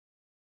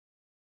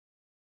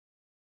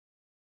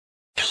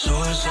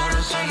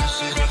Suicidal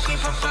tendencies that keep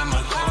up at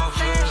my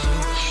coffins.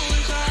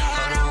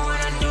 I don't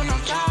wanna do no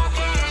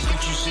talking.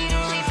 Can't you see the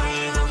reaper?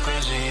 He go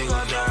crazy, he go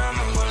down.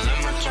 I'm gonna let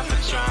my chopper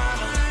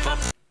drown.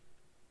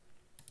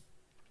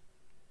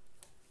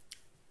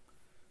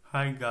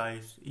 Hi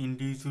guys, in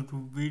this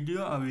YouTube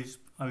video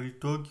I will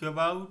talk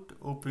about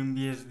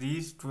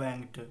OpenBSD's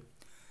strength.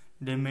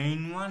 The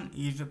main one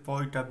is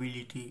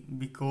portability,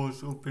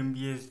 because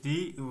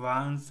OpenBSD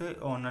runs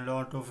on a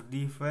lot of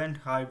different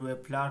hardware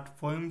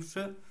platforms.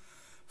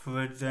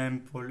 For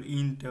example,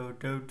 Intel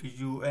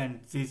 32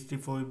 and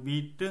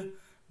 64-bit,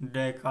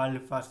 DEC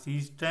Alpha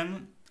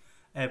system,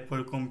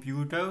 Apple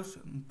computers,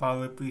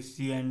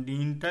 PowerPC and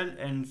Intel,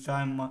 and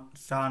Sun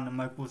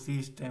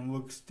Microsystem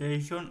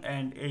Workstation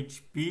and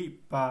HP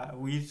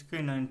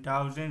PowerRISC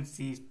 9000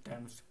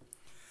 systems.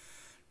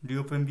 The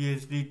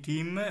OpenBSD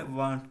team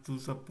wants to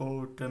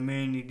support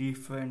many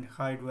different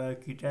hardware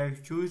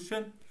architectures,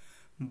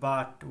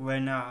 but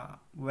when a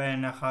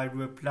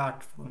hardware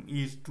platform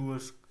is too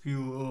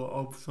obscure or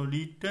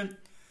obsolete,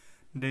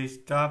 they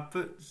stop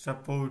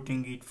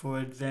supporting it. For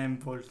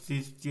example,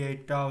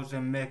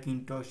 68,000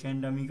 Macintosh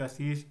and Amiga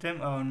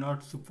systems are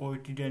not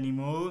supported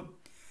anymore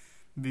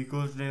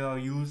because they are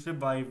used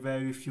by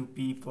very few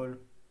people.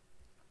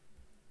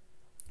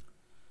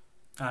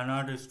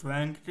 Another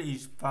strength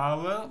is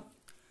power,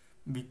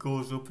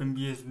 because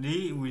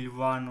OpenBSD will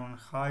run on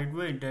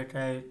hardware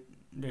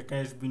that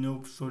has been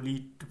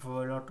obsolete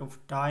for a lot of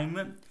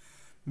time,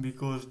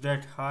 because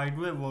that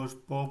hardware was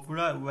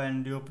popular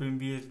when the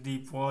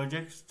OpenBSD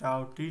project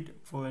started,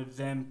 for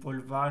example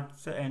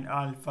VATS and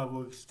Alpha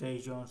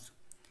workstations.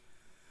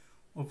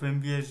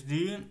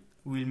 OpenBSD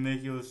will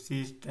make your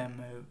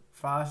system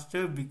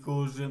faster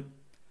because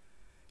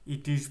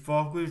it is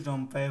focused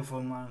on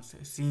performance,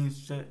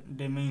 since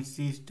the main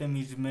system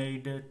is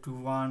made to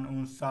run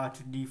on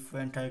such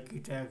different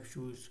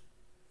architectures.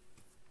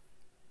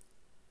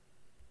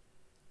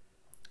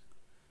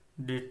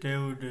 The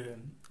third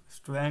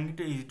strength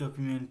is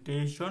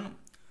documentation.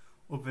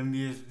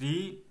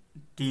 OpenBSD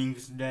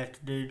thinks that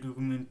the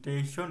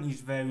documentation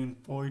is very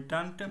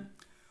important.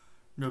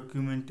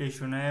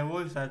 Documentation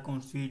errors are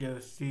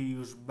considered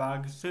serious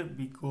bugs,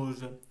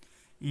 because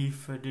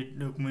if the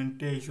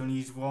documentation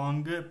is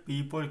wrong,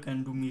 people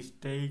can do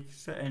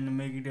mistakes and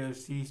make their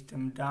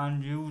system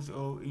dangerous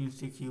or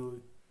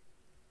insecure.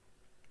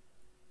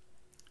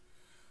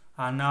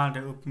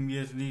 Another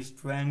OpenBSD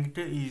strength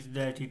is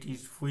that it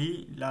is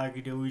free,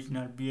 like the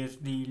original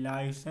BSD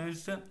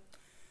license,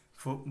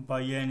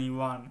 by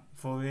anyone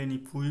for any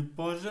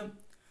purpose.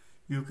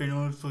 You can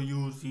also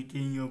use it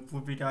in your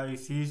proprietary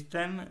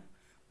system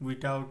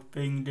without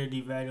paying the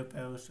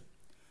developers.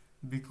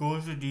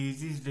 Because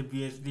this is the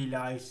BSD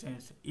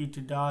license,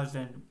 it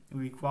doesn't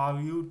require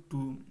you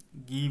to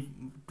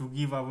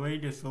give away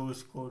the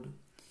source code.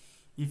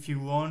 If you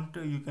want,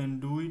 you can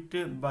do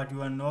it, but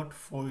you are not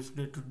forced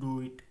to do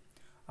it.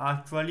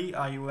 Actually,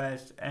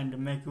 iOS and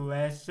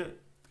macOS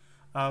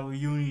are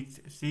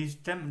Unix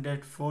systems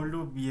that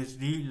follow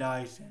BSD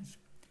license.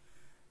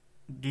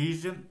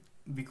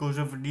 Because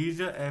of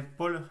this,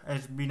 Apple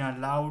has been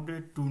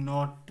allowed to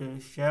not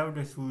share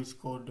the source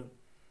code.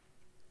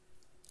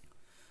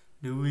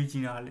 The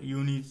original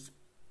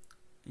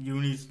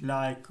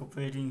Unix-like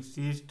operating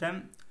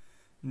system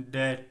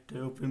that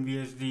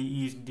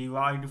OpenBSD is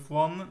derived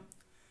from,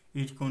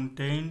 it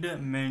contained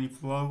many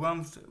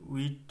programs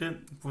with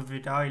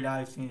proprietary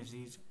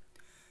licenses.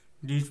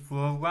 These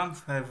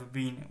programs have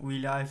been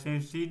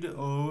relicensed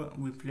or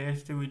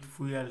replaced with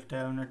free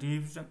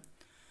alternatives,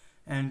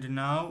 and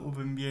now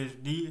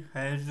OpenBSD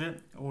has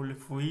all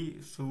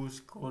free source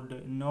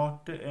code,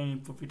 not any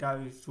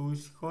proprietary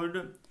source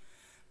code.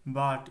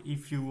 But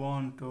if you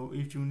want or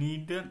if you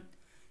need,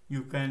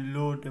 you can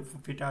load the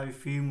proprietary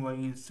firmware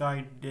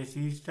inside the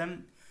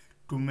system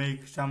to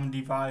make some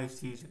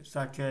devices,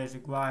 such as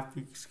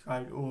graphics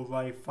card or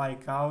Wi-Fi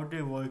card,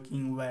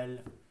 working well.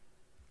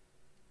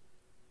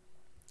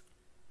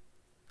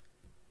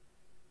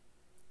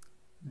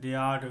 The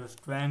other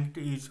strength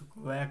is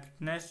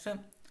correctness.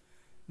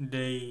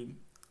 The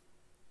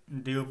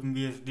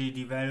OpenBSD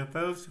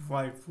developers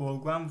write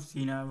programs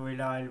in a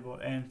reliable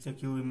and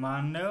secure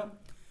manner.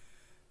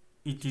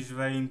 It is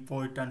very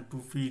important to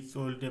fix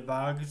all the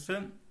bugs.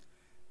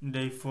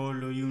 They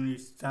follow Unix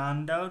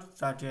standards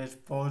such as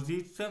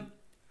POSIX.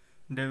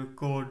 Their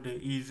code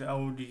is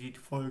audited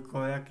for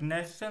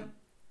correctness,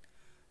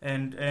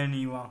 and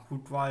anyone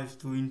who tries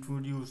to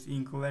introduce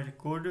incorrect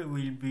code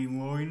will be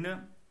warned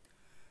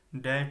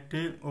that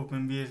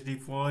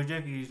OpenBSD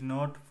project is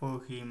not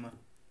for him.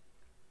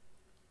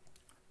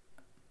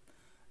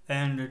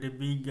 And the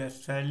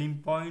biggest selling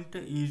point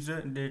is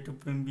that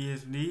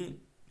OpenBSD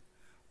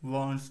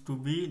wants to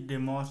be the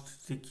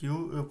most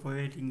secure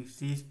operating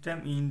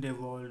system in the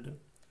world.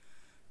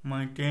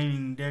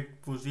 Maintaining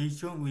that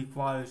position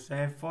requires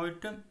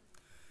effort.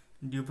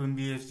 The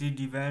OpenBSD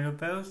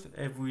developers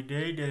every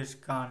day they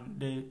scan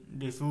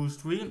the source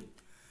tree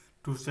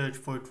to search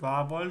for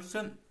troubles,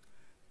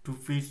 to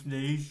fix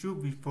the issue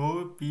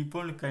before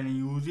people can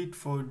use it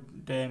for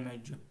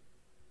damage.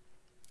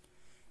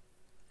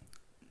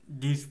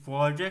 This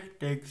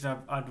project takes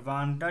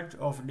advantage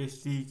of the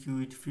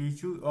security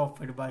features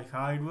offered by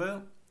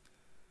hardware.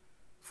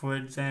 For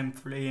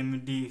example,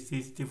 AMD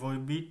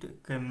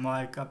 64-bit can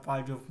mark a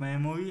part of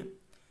memory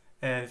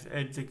as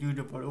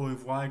executable or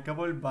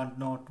writable but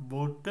not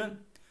both,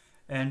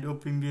 and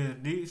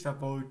OpenBSD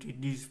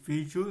supported this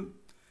feature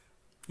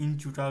in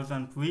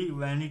 2003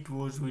 when it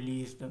was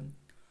released.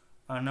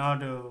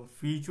 Another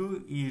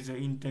feature is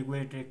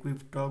integrated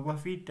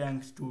cryptography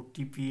thanks to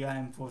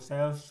TPM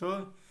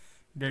processor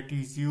that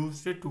is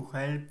used to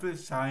help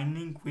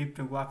signing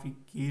cryptographic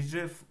keys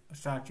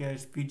such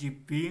as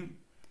PGP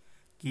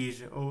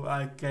keys or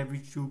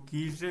RKV2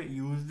 keys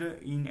used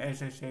in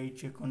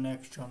SSH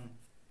connection.